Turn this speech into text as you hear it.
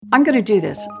I'm going to do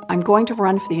this. I'm going to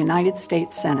run for the United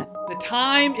States Senate. The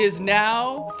time is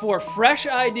now for fresh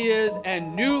ideas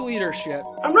and new leadership.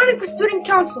 I'm running for student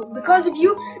council because of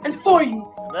you and for you.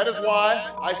 And that is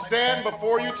why I stand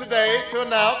before you today to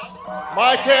announce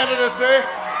my candidacy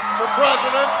for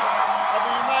President of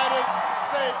the United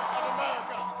States of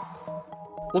America.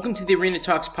 Welcome to the Arena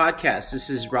Talks podcast. This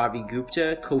is Ravi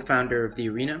Gupta, co-founder of The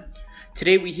Arena.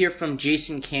 Today we hear from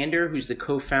Jason Kander, who's the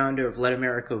co-founder of Let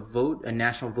America Vote, a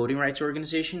national voting rights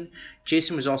organization.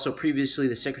 Jason was also previously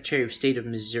the Secretary of State of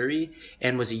Missouri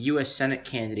and was a U.S. Senate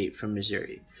candidate from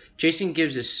Missouri. Jason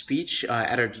gives a speech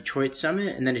at our Detroit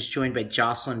summit and then is joined by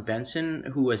Jocelyn Benson,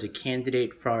 who was a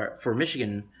candidate for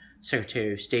Michigan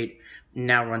Secretary of State and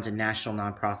now runs a national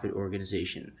nonprofit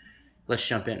organization. Let's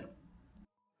jump in.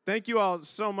 Thank you all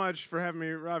so much for having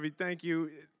me, Ravi. Thank you.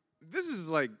 This is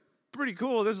pretty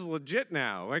cool. This is legit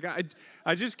now.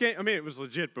 I just can't, it was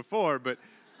legit before, but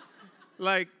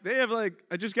they have I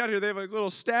just got here, they have little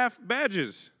staff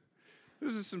badges.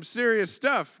 This is some serious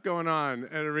stuff going on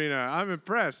at Arena. I'm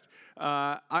impressed.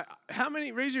 How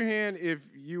many, raise your hand if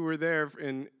you were there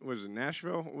was it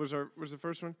Nashville? Was the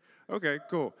first one? Okay,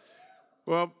 cool.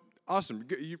 Well, awesome.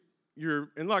 You're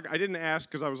in luck. I didn't ask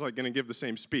because I was going to give the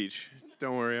same speech.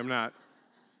 Don't worry, I'm not.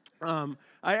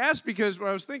 I asked because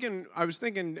I was thinking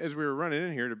as we were running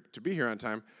in here to be here on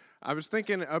time, I was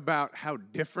thinking about how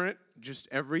different just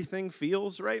everything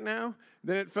feels right now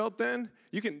than it felt then.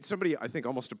 Somebody I think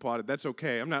almost applauded. That's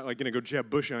okay. I'm not going to go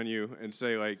Jeb Bush on you and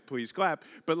say please clap.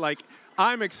 But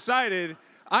I'm excited.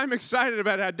 I'm excited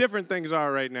about how different things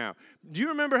are right now. Do you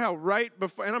remember how right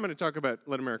before, and I'm going to talk about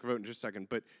Let America Vote in just a second,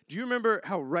 but do you remember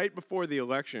how right before the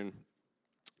election,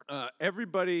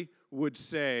 everybody would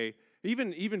say,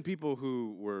 even people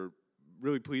who were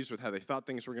really pleased with how they thought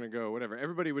things were going to go, whatever,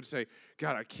 everybody would say,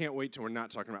 God, I can't wait till we're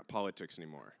not talking about politics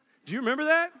anymore. Do you remember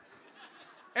that?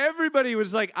 Everybody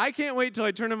was like, I can't wait till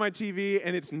I turn on my TV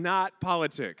and it's not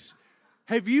politics.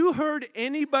 Have you heard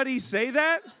anybody say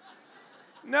that?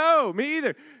 No, me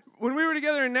either. When we were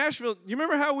together in Nashville, you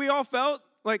remember how we all felt?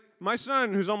 My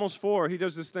son, who's almost 4, he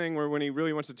does this thing where when he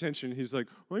really wants attention, he's like,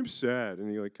 I'm sad. And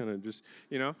he kind of just,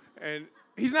 and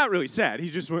he's not really sad.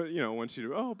 He just, wants you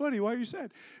to, oh, buddy, why are you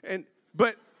sad?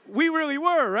 But we really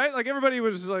were, right? Everybody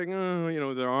was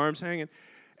their arms hanging.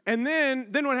 And then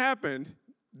what happened?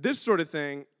 This sort of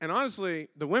thing, and honestly,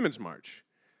 the Women's March.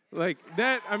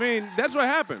 That's what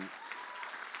happened.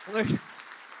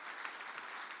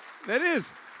 That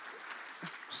is.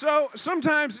 So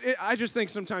I just think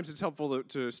sometimes it's helpful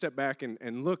to step back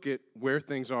and look at where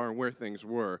things are and where things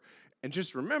were, and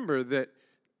just remember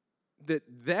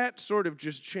that sort of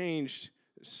just changed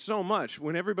so much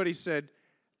when everybody said,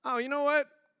 oh, you know what?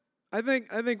 I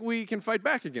think we can fight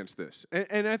back against this.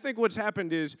 And I think what's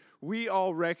happened is we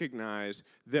all recognize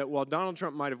that while Donald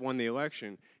Trump might have won the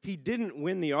election, he didn't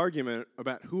win the argument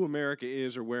about who America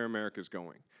is or where America's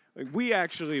going. We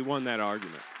actually won that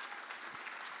argument.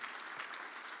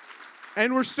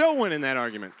 And we're still winning that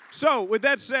argument. So with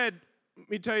that said, let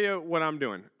me tell you what I'm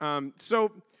doing.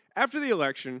 So after the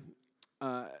election,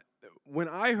 when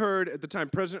I heard at the time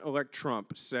President-elect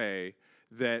Trump say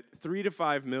that 3 to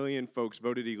 5 million folks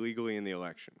voted illegally in the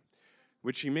election,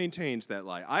 which he maintains that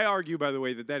lie. I argue, by the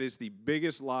way, that is the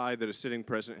biggest lie that a sitting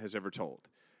president has ever told.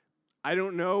 I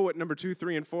don't know what number 2,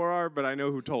 3, and 4 are, but I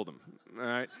know who told them. All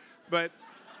right, but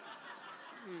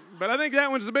I think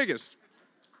that one's the biggest.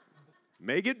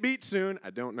 May get beat soon,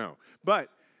 I don't know. But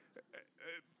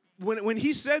when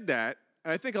he said that,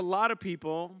 I think a lot of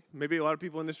people, maybe a lot of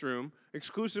people in this room,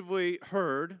 exclusively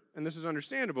heard, and this is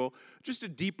understandable, just a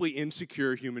deeply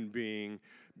insecure human being,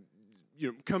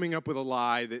 coming up with a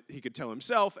lie that he could tell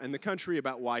himself and the country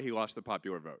about why he lost the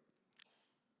popular vote.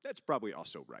 That's probably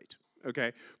also right,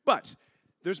 okay? But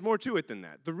there's more to it than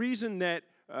that. The reason that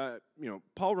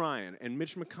Paul Ryan and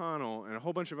Mitch McConnell and a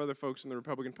whole bunch of other folks in the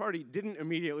Republican Party didn't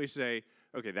immediately say,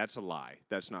 okay, that's a lie,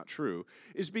 that's not true,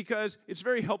 is because it's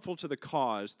very helpful to the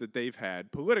cause that they've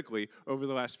had politically over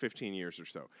the last 15 years or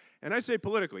so. And I say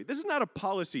politically, this is not a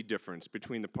policy difference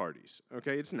between the parties,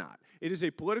 okay? It's not. It is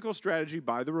a political strategy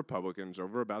by the Republicans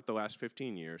over about the last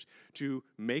 15 years to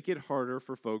make it harder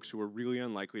for folks who are really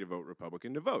unlikely to vote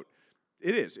Republican to vote.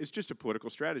 It is. It's just a political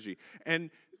strategy.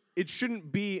 And it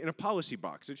shouldn't be in a policy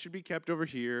box. It should be kept over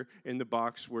here in the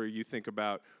box where you think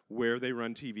about where they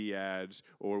run TV ads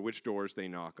or which doors they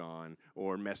knock on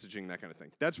or messaging, that kind of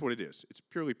thing. That's what it is. It's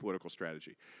purely political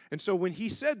strategy. And so when he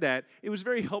said that, it was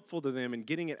very helpful to them in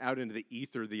getting it out into the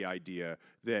ether, the idea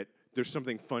that there's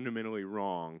something fundamentally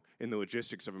wrong in the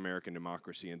logistics of American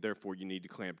democracy, and therefore you need to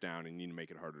clamp down and you need to make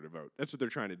it harder to vote. That's what they're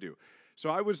trying to do. So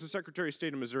I was the Secretary of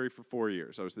State of Missouri for 4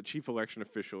 years. I was the chief election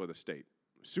official of the state.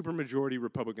 supermajority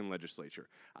Republican legislature.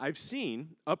 I've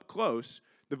seen up close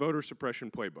the voter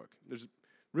suppression playbook. There's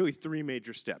really three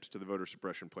major steps to the voter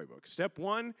suppression playbook. Step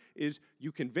one is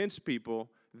you convince people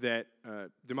that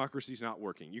democracy is not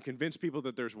working. You convince people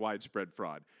that there's widespread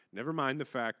fraud. Never mind the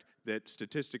fact that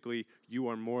statistically you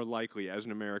are more likely as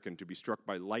an American to be struck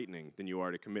by lightning than you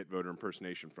are to commit voter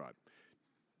impersonation fraud.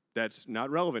 That's not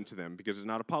relevant to them because it's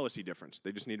not a policy difference.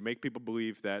 They just need to make people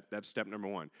believe that. That's step number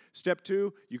one. Step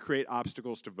two, you create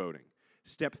obstacles to voting.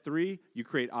 Step three, you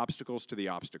create obstacles to the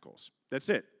obstacles. That's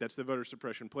it. That's the voter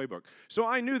suppression playbook. So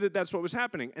I knew that that's what was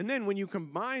happening. And then when you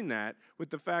combine that with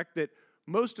the fact that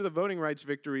most of the voting rights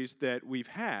victories that we've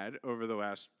had over the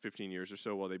last 15 years or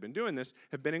so while they've been doing this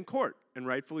have been in court, and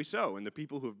rightfully so. And the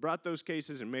people who have brought those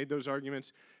cases and made those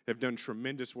arguments have done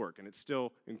tremendous work, and it's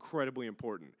still incredibly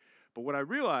important. But what I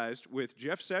realized with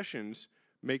Jeff Sessions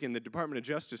making the Department of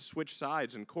Justice switch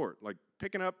sides in court, like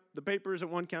picking up the papers at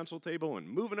one council table and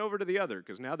moving over to the other,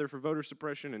 because now they're for voter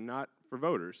suppression and not for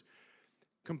voters,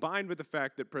 combined with the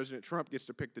fact that President Trump gets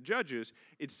to pick the judges,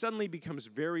 it suddenly becomes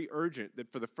very urgent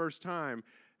that for the first time,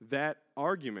 that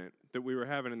argument that we were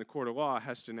having in the court of law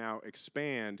has to now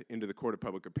expand into the court of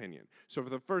public opinion. So for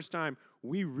the first time,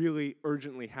 we really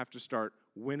urgently have to start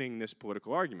winning this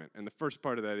political argument. And the first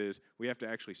part of that is we have to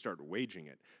actually start waging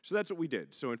it. So that's what we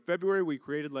did. So in February, we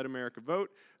created Let America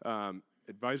Vote.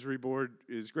 Advisory board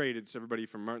is great. It's everybody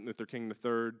from Martin Luther King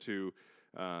III to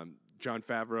Jon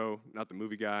Favreau, not the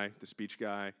movie guy, the speech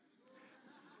guy.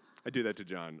 I do that to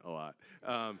John a lot.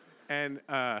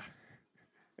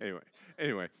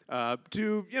 Anyway,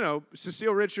 to,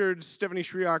 Cecile Richards, Stephanie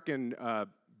Shryock, and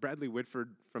Bradley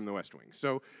Whitford from The West Wing.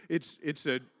 So it's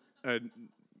a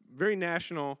very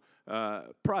national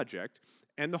project,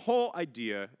 and the whole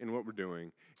idea in what we're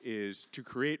doing is to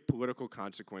create political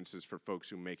consequences for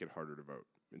folks who make it harder to vote.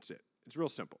 That's it. It's real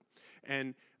simple.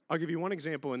 And I'll give you one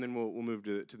example, and then we'll move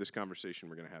to this conversation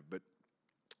we're going to have.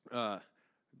 But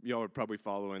y'all are probably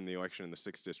following the election in the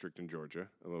 6th District in Georgia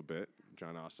a little bit,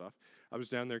 John Ossoff. I was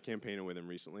down there campaigning with him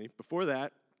recently. Before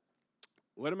that,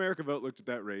 Let America Vote looked at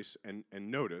that race and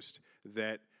noticed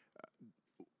that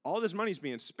all this money's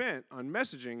being spent on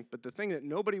messaging, but the thing that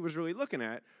nobody was really looking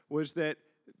at was that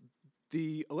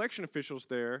the election officials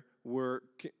there were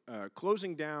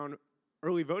closing down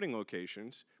early voting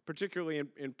locations, particularly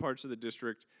in parts of the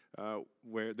district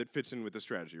where that fits in with the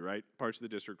strategy, right? Parts of the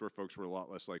district where folks were a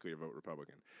lot less likely to vote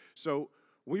Republican. So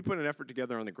we put an effort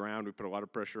together on the ground. We put a lot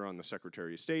of pressure on the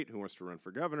Secretary of State who wants to run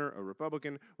for governor, a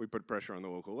Republican. We put pressure on the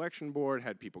local election board,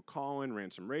 had people call in,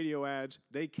 ran some radio ads.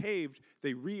 They caved.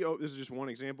 This is just one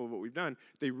example of what we've done.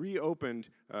 They reopened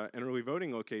an early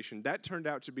voting location. That turned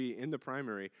out to be, in the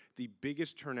primary, the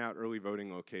biggest turnout early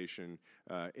voting location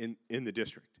in the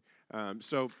district.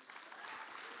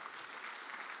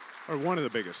 Or one of the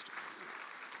biggest.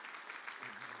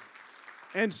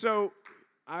 And so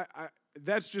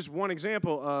that's just one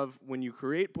example of when you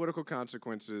create political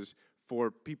consequences for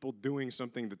people doing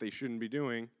something that they shouldn't be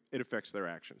doing, it affects their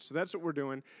actions. So that's what we're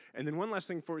doing. And then one last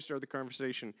thing before we start the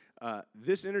conversation,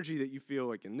 this energy that you feel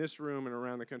like in this room and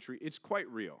around the country, it's quite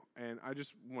real. And I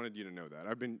just wanted you to know that.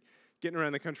 I've been getting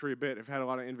around the country a bit. I've had a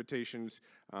lot of invitations.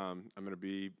 I'm going to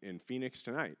be in Phoenix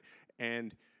tonight.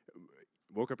 And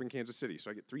woke up in Kansas City, so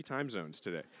I get 3 time zones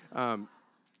today.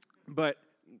 But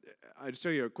I'll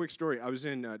tell you a quick story. I was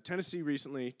in Tennessee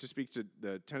recently to speak to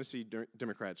the Tennessee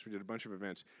Democrats. We did a bunch of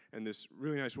events, and this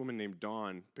really nice woman named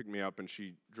Dawn picked me up, and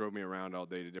she drove me around all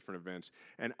day to different events.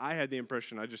 And I had the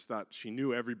impression, I just thought she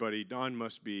knew everybody. Dawn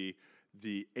must be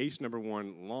the ace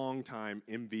 #1 longtime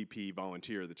MVP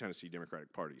volunteer of the Tennessee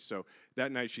Democratic Party. So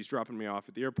that night she's dropping me off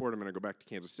at the airport. I'm going to go back to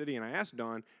Kansas City. And I asked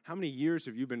Dawn, how many years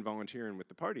have you been volunteering with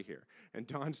the party here? And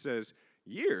Dawn says,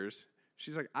 years?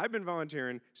 She's like, I've been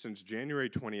volunteering since January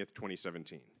 20th,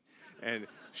 2017. And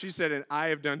she said, and I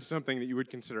have done something that you would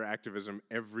consider activism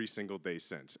every single day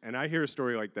since. And I hear a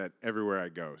story like that everywhere I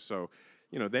go. So,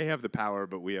 they have the power,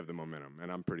 but we have the momentum. And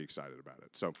I'm pretty excited about it.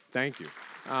 So thank you.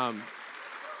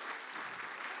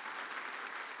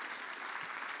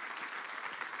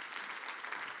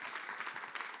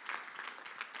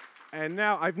 And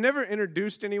now, I've never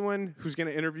introduced anyone who's going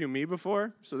to interview me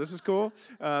before, so this is cool.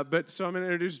 So I'm going to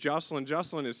introduce Jocelyn.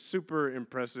 Jocelyn is super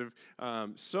impressive,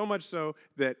 so much so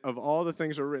that of all the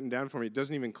things that were written down for me, it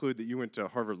doesn't even include that you went to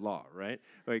Harvard Law, right?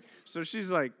 So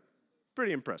she's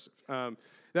pretty impressive.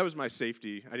 That was my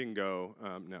safety. I didn't go.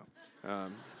 No.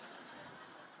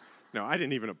 No, I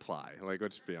didn't even apply.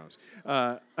 Let's be honest.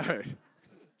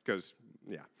 Because,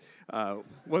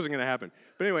 wasn't going to happen.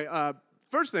 But anyway,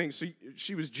 first thing, so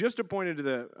she was just appointed to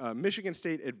the Michigan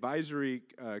State Advisory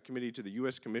Committee to the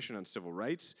U.S. Commission on Civil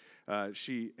Rights.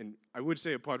 And I would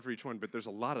say applaud for each one, but there's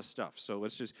a lot of stuff. So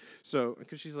let's just,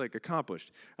 because she's like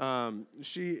accomplished.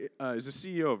 She is the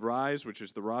CEO of RISE, which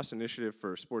is the Ross Initiative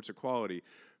for Sports Equality.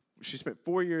 She spent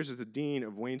 4 years as the dean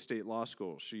of Wayne State Law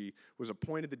School. She was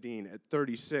appointed the dean at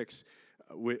 36.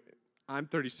 I'm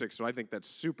 36, so I think that's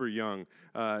super young.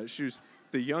 She was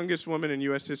the youngest woman in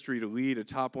U.S. history to lead a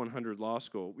top 100 law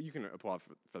school. You can applaud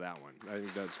for that one. I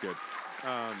think that's good.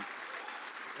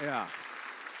 Yeah.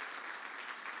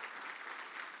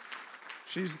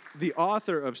 She's the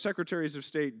author of Secretaries of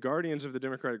State, Guardians of the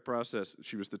Democratic Process.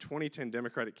 She was the 2010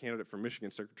 Democratic candidate for Michigan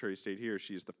Secretary of State here.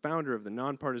 She is the founder of the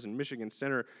nonpartisan Michigan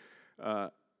Center. I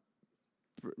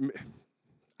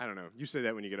don't know. You say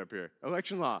that when you get up here.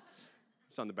 Election law.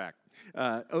 It's on the back.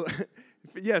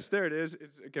 Yes, there it is.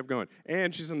 It kept going.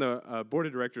 And she's on the board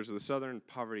of directors of the Southern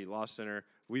Poverty Law Center.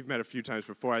 We've met a few times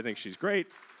before. I think she's great.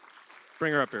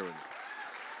 Bring her up here with me.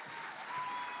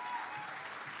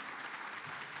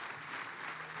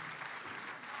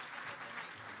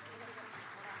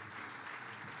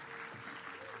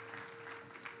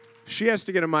 She has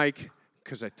to get a mic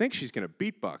because I think she's going to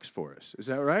beatbox for us. Is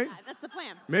that right? Yeah, that's the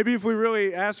plan. Maybe if we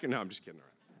really ask her. No, I'm just kidding.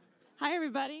 Hi,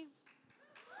 everybody.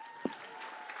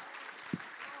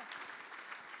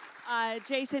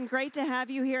 Jason, great to have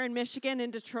you here in Michigan,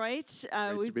 in Detroit.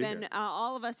 We've been,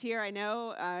 all of us here, I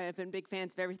know, have been big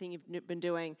fans of everything you've been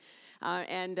doing.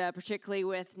 And particularly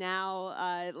with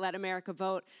now Let America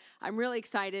Vote. I'm really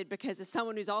excited because as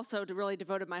someone who's also really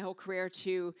devoted my whole career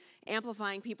to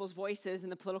amplifying people's voices in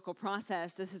the political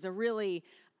process, this is a really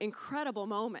incredible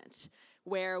moment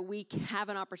where we have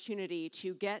an opportunity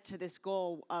to get to this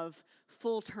goal of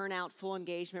full turnout, full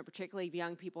engagement, particularly of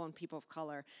young people and people of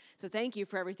color. So thank you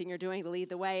for everything you're doing to lead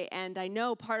the way. And I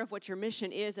know part of what your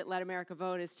mission is at Let America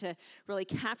Vote is to really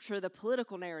capture the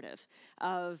political narrative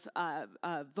of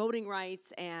voting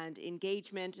rights and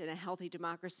engagement in a healthy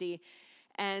democracy.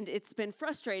 And it's been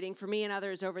frustrating for me and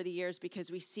others over the years because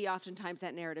we see oftentimes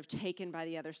that narrative taken by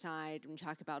the other side. We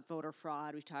talk about voter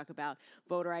fraud, we talk about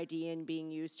voter ID and being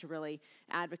used to really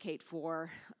advocate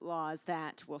for laws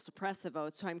that will suppress the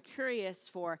vote. So I'm curious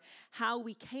for how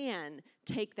we can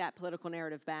take that political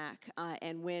narrative back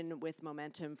and win with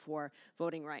momentum for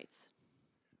voting rights.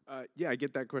 Yeah, I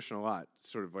get that question a lot.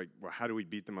 Sort of like, well, how do we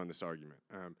beat them on this argument?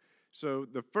 So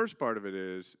the first part of it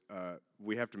is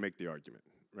we have to make the argument.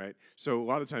 Right? So a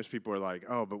lot of times people are like,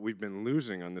 oh, but we've been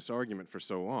losing on this argument for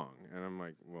so long. And I'm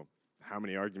like, well, how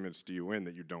many arguments do you win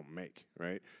that you don't make,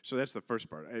 right? So that's the first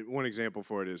part. One example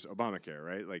for it is Obamacare,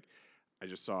 right? Like, I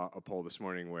just saw a poll this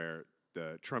morning where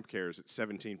the Trump care is at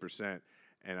 17%,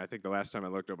 and I think the last time I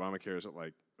looked, Obamacare is at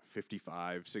like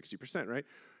 55, 60%, right?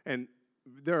 And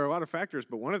there are a lot of factors,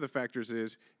 but one of the factors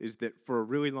is that for a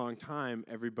really long time,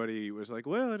 everybody was like,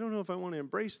 well, I don't know if I want to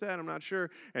embrace that, I'm not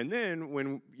sure. And then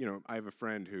when, I have a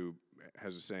friend who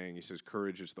has a saying, he says,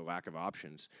 courage is the lack of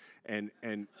options. And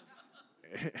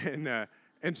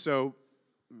so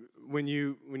when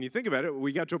you think about it,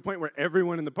 we got to a point where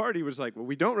everyone in the party was like, well,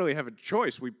 we don't really have a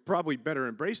choice. We probably better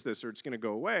embrace this or it's going to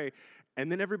go away.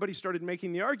 And then everybody started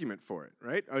making the argument for it,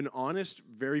 right? An honest,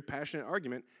 very passionate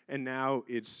argument. And now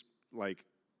it's like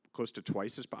close to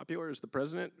twice as popular as the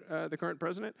president, the current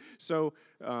president. So,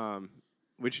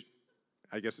 which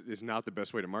I guess is not the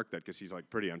best way to mark that because he's like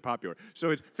pretty unpopular.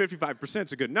 So it's 55%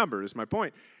 is a good number, is my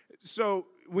point. So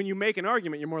when you make an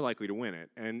argument, you're more likely to win it,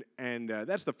 and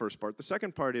that's the first part. The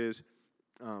second part is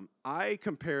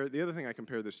the other thing I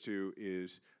compare this to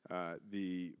is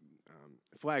the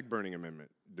flag burning amendment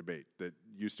debate that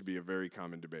used to be a very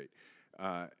common debate,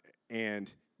 and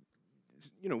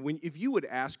if you would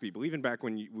ask people, even back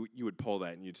when you would poll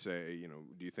that and you'd say,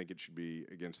 do you think it should be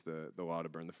against the law to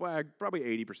burn the flag? Probably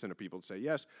 80% of people would say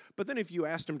yes. But then if you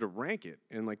asked them to rank it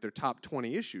in like their top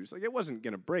 20 issues, like it wasn't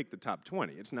going to break the top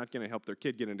 20. It's not going to help their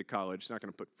kid get into college. It's not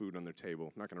going to put food on their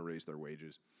table. Not going to raise their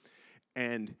wages.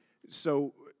 And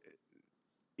so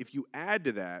if you add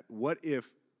to that, what if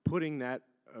putting that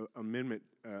amendment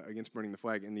against burning the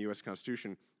flag in the U.S.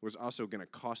 Constitution was also going to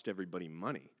cost everybody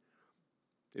money?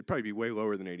 It'd probably be way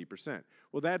lower than 80%.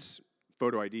 Well, that's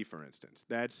photo ID, for instance.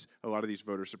 That's a lot of these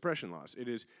voter suppression laws. It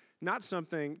is not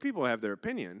something, people have their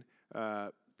opinion,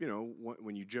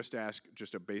 when you just ask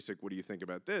just a basic, what do you think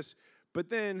about this? But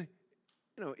then,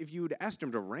 if you would ask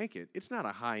them to rank it, it's not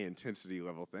a high intensity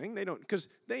level thing. They don't, because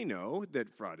they know that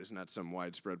fraud is not some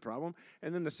widespread problem.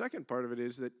 And then the second part of it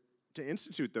is that to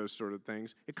institute those sort of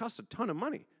things, it costs a ton of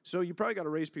money. So you probably got to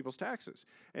raise people's taxes.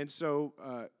 And so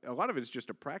a lot of it is just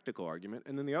a practical argument.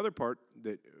 And then the other part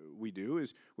that we do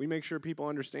is we make sure people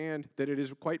understand that it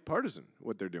is quite partisan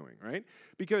what they're doing, right?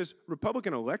 Because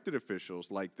Republican elected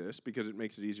officials like this, because it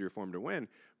makes it easier for them to win,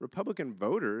 Republican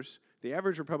voters, the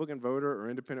average Republican voter or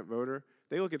independent voter,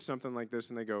 they look at something like this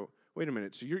and they go, wait a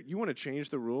minute, so you want to change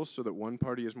the rules so that one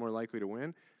party is more likely to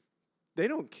win? They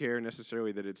don't care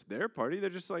necessarily that it's their party. They're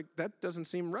just like, that doesn't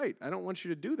seem right. I don't want you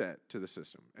to do that to the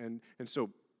system. And so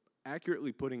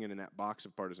accurately putting it in that box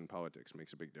of partisan politics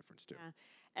makes a big difference too. Yeah.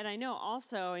 And I know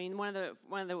also, I mean, one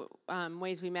of the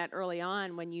ways we met early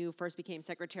on when you first became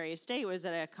Secretary of State was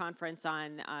at a conference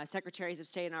on Secretaries of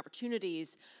State and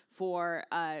opportunities for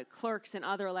clerks and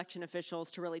other election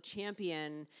officials to really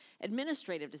champion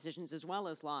administrative decisions as well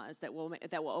as laws that will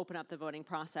open up the voting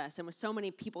process. And with so many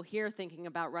people here thinking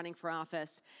about running for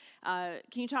office, can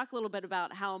you talk a little bit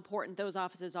about how important those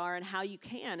offices are and how you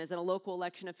can, as a local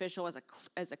election official,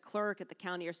 as a clerk at the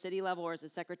county or city level, or as a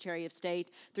Secretary of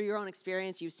State, through your own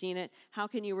experience, you've seen it, how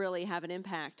can you really have an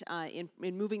impact in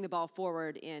moving the ball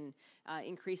forward in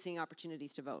increasing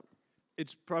opportunities to vote?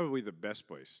 It's probably the best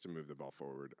place to move the ball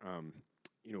forward.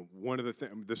 One of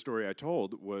the story I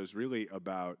told was really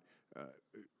about,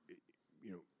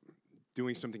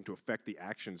 doing something to affect the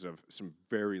actions of some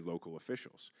very local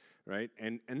officials, right?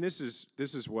 And this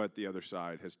is what the other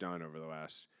side has done over the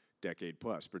last decade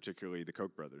plus, particularly the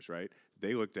Koch brothers, right?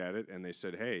 They looked at it and they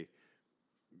said, hey,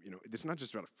 it's not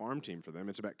just about a farm team for them,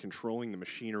 it's about controlling the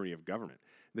machinery of government.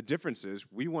 The difference is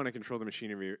we want to control the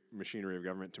machinery of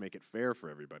government to make it fair for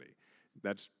everybody.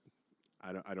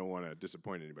 I don't want to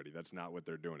disappoint anybody. That's not what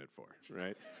they're doing it for,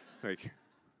 right? Like,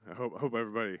 I hope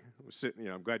everybody was sitting,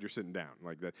 I'm glad you're sitting down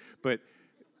like that. But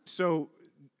so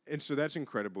that's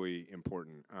incredibly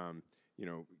important.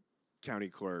 County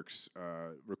clerks,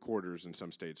 recorders in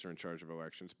some states are in charge of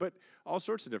elections, but all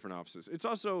sorts of different offices. It's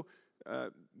also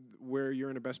where you're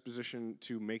in a best position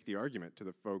to make the argument to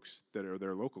the folks that are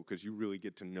there local, because you really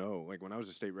get to know. Like when I was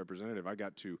a state representative, I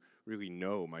got to really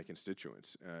know my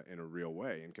constituents in a real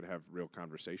way and could have real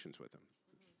conversations with them.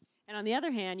 And on the other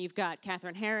hand, you've got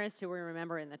Katherine Harris, who we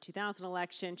remember in the 2000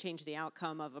 election changed the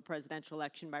outcome of a presidential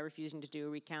election by refusing to do a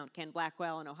recount. Ken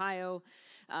Blackwell in Ohio,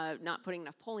 not putting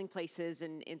enough polling places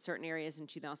in certain areas in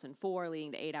 2004,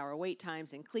 leading to 8-hour wait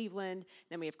times in Cleveland.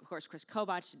 Then we have, of course, Chris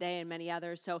Kobach today and many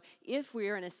others. So if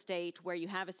we're in a state where you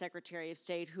have a Secretary of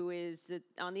State who is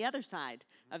on the other side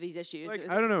of these issues. Like,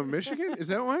 I don't know, Michigan? Is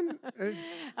that one?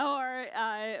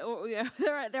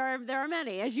 There are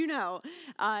many, as you know.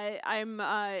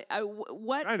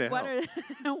 What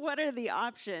are the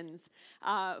options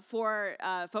for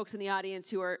folks in the audience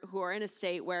who are in a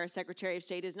state where a Secretary of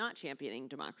State is not championing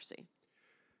democracy?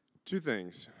 Two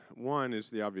things. One is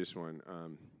the obvious one: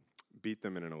 beat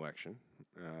them in an election.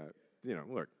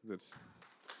 Look, that's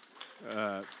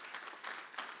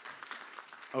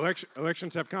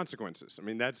elections have consequences. I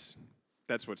mean, that's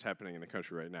what's happening in the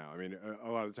country right now. I mean, a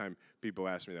lot of the time people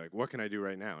ask me, like, "What can I do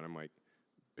right now?" And I'm like,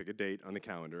 pick a date on the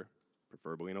calendar,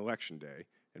 preferably an election day,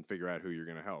 and figure out who you're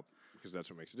going to help, because that's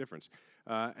what makes a difference.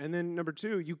 And then number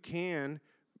two, you can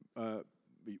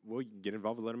get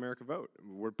involved with Let America Vote.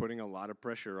 We're putting a lot of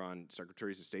pressure on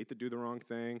secretaries of state that do the wrong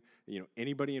thing.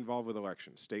 Anybody involved with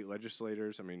elections, state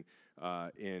legislators. I mean,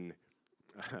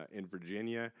 in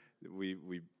Virginia,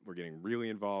 we're getting really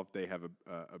involved. They have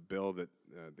a bill that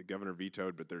the governor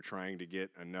vetoed, but they're trying to get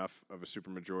enough of a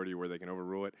supermajority where they can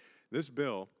overrule it. This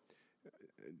bill,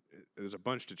 there's a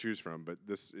bunch to choose from, but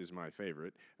this is my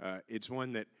favorite. It's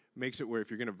one that makes it where if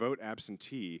you're going to vote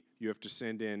absentee, you have to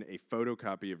send in a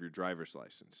photocopy of your driver's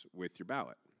license with your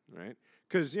ballot, right?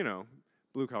 Because,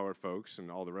 blue-collar folks and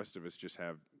all the rest of us just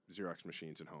have Xerox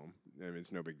machines at home. I mean,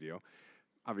 it's no big deal.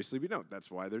 Obviously, we don't.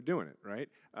 That's why they're doing it, right?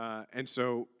 And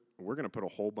so we're going to put a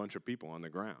whole bunch of people on the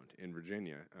ground in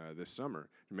Virginia this summer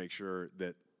to make sure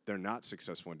that they're not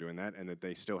successful in doing that, and that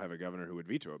they still have a governor who would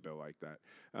veto a bill like that.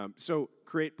 So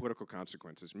create political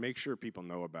consequences. Make sure people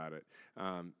know about it.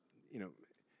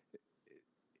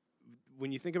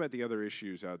 When you think about the other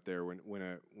issues out there,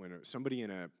 when somebody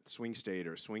in a swing state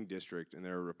or a swing district and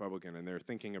they're a Republican and they're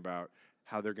thinking about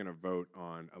how they're going to vote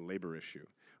on a labor issue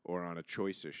or on a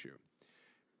choice issue,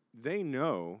 they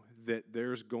know that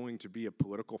there's going to be a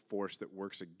political force that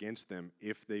works against them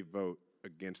if they vote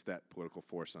against that political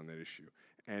force on that issue.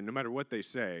 And no matter what they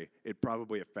say, it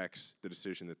probably affects the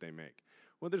decision that they make.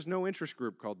 Well, there's no interest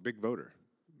group called Big Voter.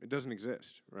 It doesn't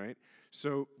exist, right?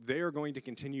 So they are going to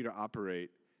continue to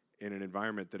operate in an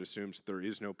environment that assumes there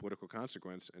is no political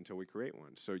consequence until we create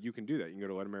one. So you can do that. You can go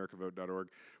to letamericavote.org.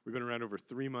 We've been around over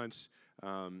 3 months.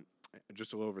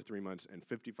 just a little over 3 months, and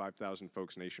 55,000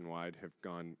 folks nationwide have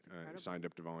gone and signed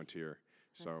up to volunteer.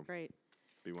 That's great.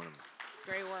 Be one of them.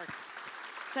 Great work.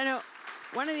 So I know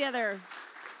one of the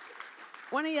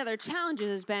other challenges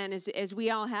has been is we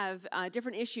all have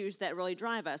different issues that really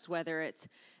drive us, whether it's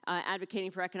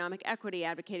advocating for economic equity,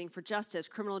 advocating for justice,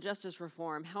 criminal justice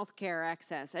reform, healthcare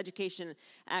access, education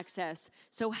access.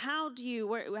 So how do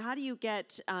you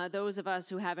get those of us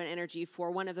who have an energy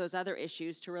for one of those other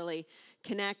issues to really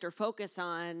connect or focus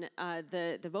on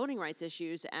the voting rights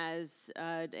issues as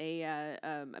a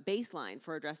baseline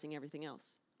for addressing everything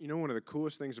else? You know, one of the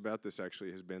coolest things about this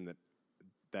actually has been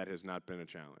that has not been a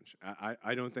challenge.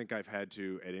 I don't think I've had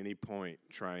to, at any point,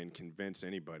 try and convince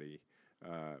anybody,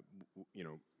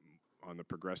 on the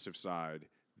progressive side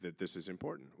that this is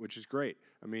important, which is great.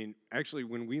 I mean, actually,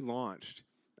 when we launched,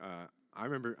 I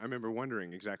remember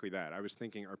wondering exactly that. I was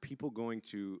thinking, are people going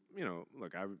to,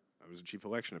 look, I was a chief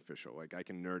election official. Like, I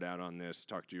can nerd out on this,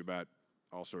 talk to you about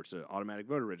all sorts of automatic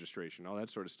voter registration, all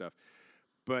that sort of stuff.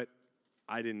 But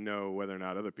I didn't know whether or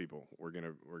not other people were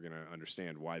gonna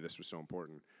understand why this was so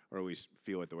important, or at least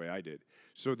feel it the way I did.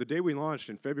 So the day we launched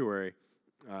in February,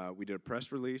 we did a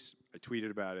press release. I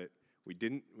tweeted about it. We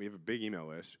have a big email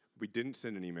list. We didn't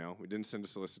send an email. We didn't send a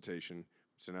solicitation. We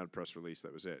sent out a press release.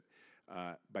 That was it.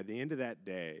 By the end of that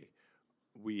day,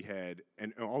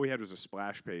 all we had was a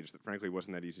splash page that frankly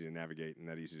wasn't that easy to navigate and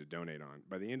that easy to donate on.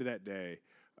 By the end of that day,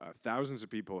 thousands of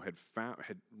people had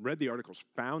read the articles,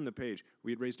 found the page.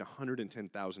 We had raised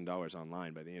 $110,000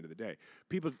 online by the end of the day.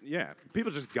 People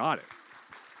just got it.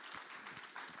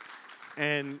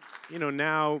 And,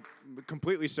 now,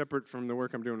 completely separate from the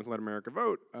work I'm doing with Let America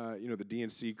Vote, the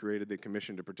DNC created the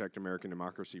Commission to Protect American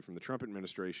Democracy from the Trump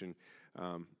administration,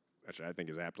 which I think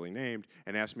is aptly named,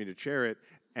 and asked me to chair it.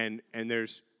 And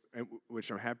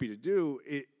which I'm happy to do,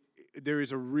 there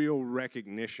is a real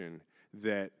recognition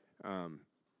that,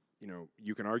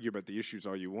 you can argue about the issues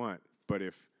all you want, but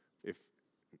if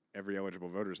every eligible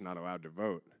voter is not allowed to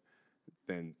vote,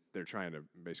 then they're trying to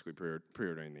basically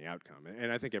preordain the outcome.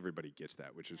 And I think everybody gets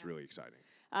that, which is really exciting.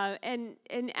 And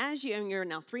as you're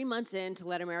now 3 months into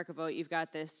Let America Vote, you've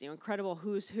got this incredible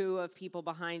who's who of people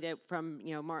behind it, from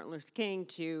Martin Luther King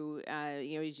to as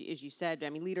you said,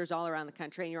 leaders all around the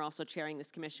country. And you're also chairing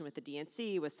this commission with the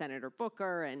DNC, with Senator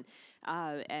Booker and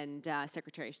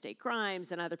Secretary of State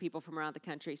Grimes and other people from around the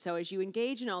country. So as you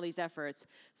engage in all these efforts,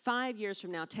 5 years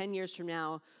from now, 10 years from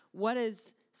now, what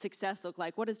does success look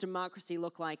like? What does democracy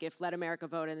look like if Let America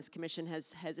Vote and this commission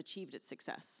has achieved its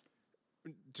success?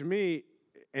 To me,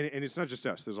 and it's not just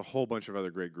us, there's a whole bunch of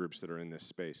other great groups that are in this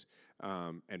space,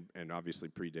 and obviously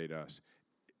predate us.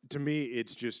 To me,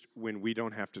 it's just when we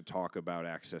don't have to talk about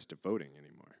access to voting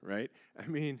anymore, right? I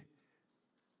mean,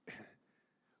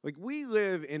 like, we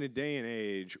live in a day and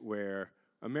age where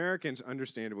Americans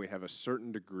understandably have a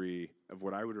certain degree of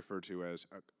what I would refer to as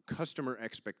a customer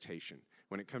expectation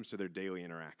when it comes to their daily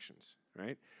interactions,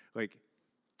 right? Like,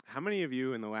 how many of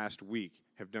you in the last week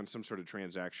have done some sort of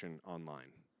transaction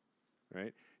online,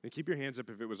 right? And keep your hands up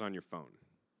if it was on your phone.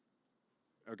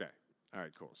 Okay, all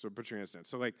right, cool. So put your hands down.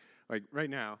 So like right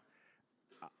now,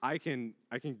 I can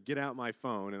get out my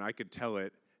phone and I could tell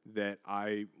it that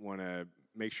I want to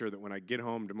make sure that when I get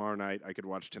home tomorrow night, I could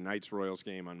watch tonight's Royals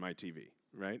game on my TV,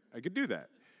 right? I could do that.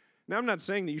 Now, I'm not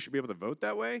saying that you should be able to vote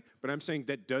that way, but I'm saying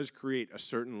that does create a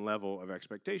certain level of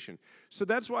expectation. So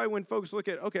that's why when folks look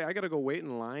at, okay, I got to go wait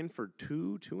in line for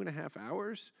 2.5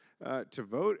 hours to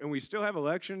vote, and we still have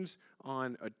elections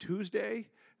on a Tuesday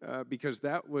because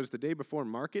that was the day before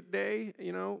market day,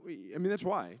 that's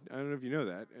why. I don't know if you know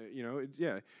that,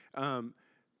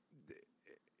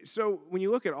 so when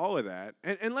you look at all of that,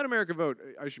 and Let America Vote,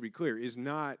 I should be clear, is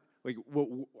not, like, what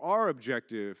our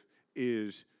objective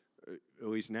is, at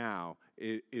least now,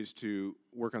 is to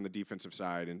work on the defensive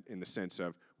side in the sense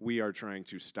of we are trying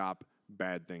to stop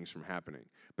bad things from happening.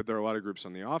 But there are a lot of groups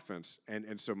on the offense,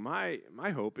 and so my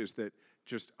hope is that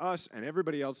just us and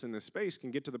everybody else in this space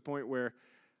can get to the point where,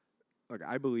 look,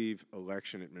 I believe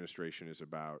election administration is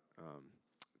about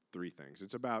three things.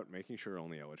 It's about making sure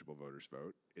only eligible voters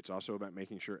vote. It's also about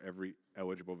making sure every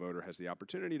eligible voter has the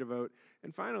opportunity to vote.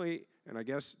 And finally, and I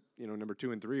guess, number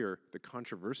 2 and 3 are the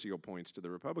controversial points to the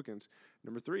Republicans.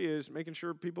 Number 3 is making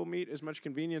sure people meet as much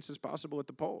convenience as possible at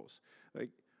the polls. Like,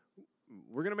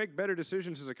 we're going to make better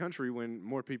decisions as a country when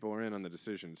more people are in on the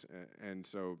decisions. And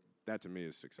so that, to me,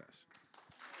 is success.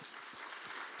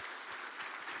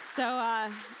 So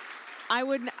I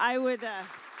would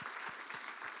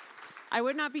I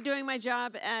would not be doing my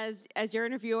job as your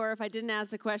interviewer if I didn't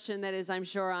ask the question that is, I'm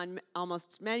sure, on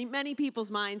almost many people's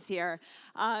minds here.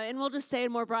 And we'll just say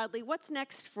it more broadly. What's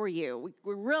next for you?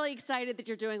 We're really excited that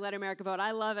you're doing Let America Vote.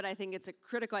 I love it. I think it's I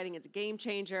think it's a game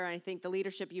changer. I think the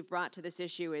leadership you've brought to this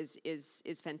issue is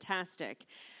fantastic.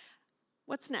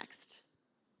 What's next?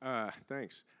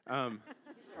 Thanks. You're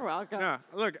welcome. No,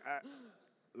 look,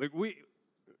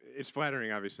 it's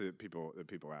flattering, obviously, that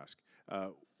people ask.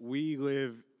 We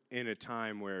live in a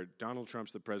time where Donald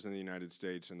Trump's the president of the United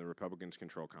States and the Republicans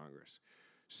control Congress.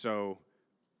 So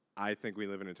I think we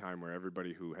live in a time where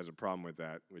everybody who has a problem with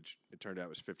that, which it turned out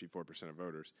was 54% of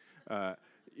voters,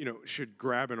 should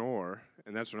grab an oar,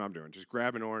 and that's what I'm doing. Just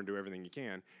grab an oar and do everything you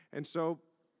can. And so,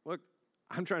 look,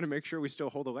 I'm trying to make sure we still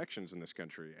hold elections in this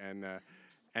country. And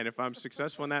if I'm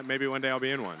successful in that, maybe one day I'll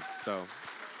be in one. So.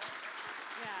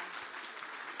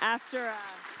 Yeah.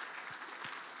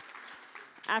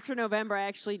 After November, I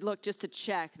actually looked just to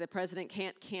check. The president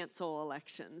can't cancel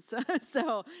elections.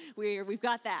 So we've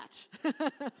got that.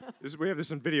 We have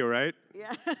this on video, right?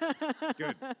 Yeah.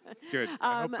 Good.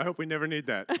 I hope we never need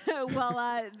that.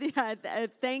 Well,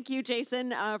 thank you,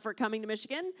 Jason, for coming to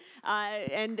Michigan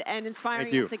and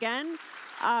inspiring us again.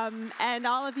 And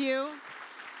all of you,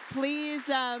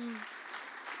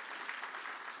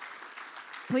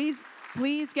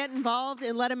 please get involved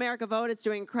in Let America Vote. It's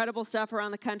doing incredible stuff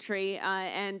around the country.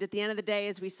 And at the end of the day,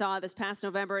 as we saw this past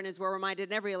November and as we're reminded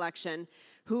in every election,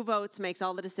 who votes makes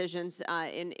all the decisions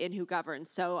in who governs.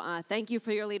 So thank you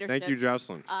for your leadership. Thank you,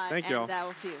 Jocelyn. Thank you all. And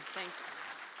we'll see you. Thanks.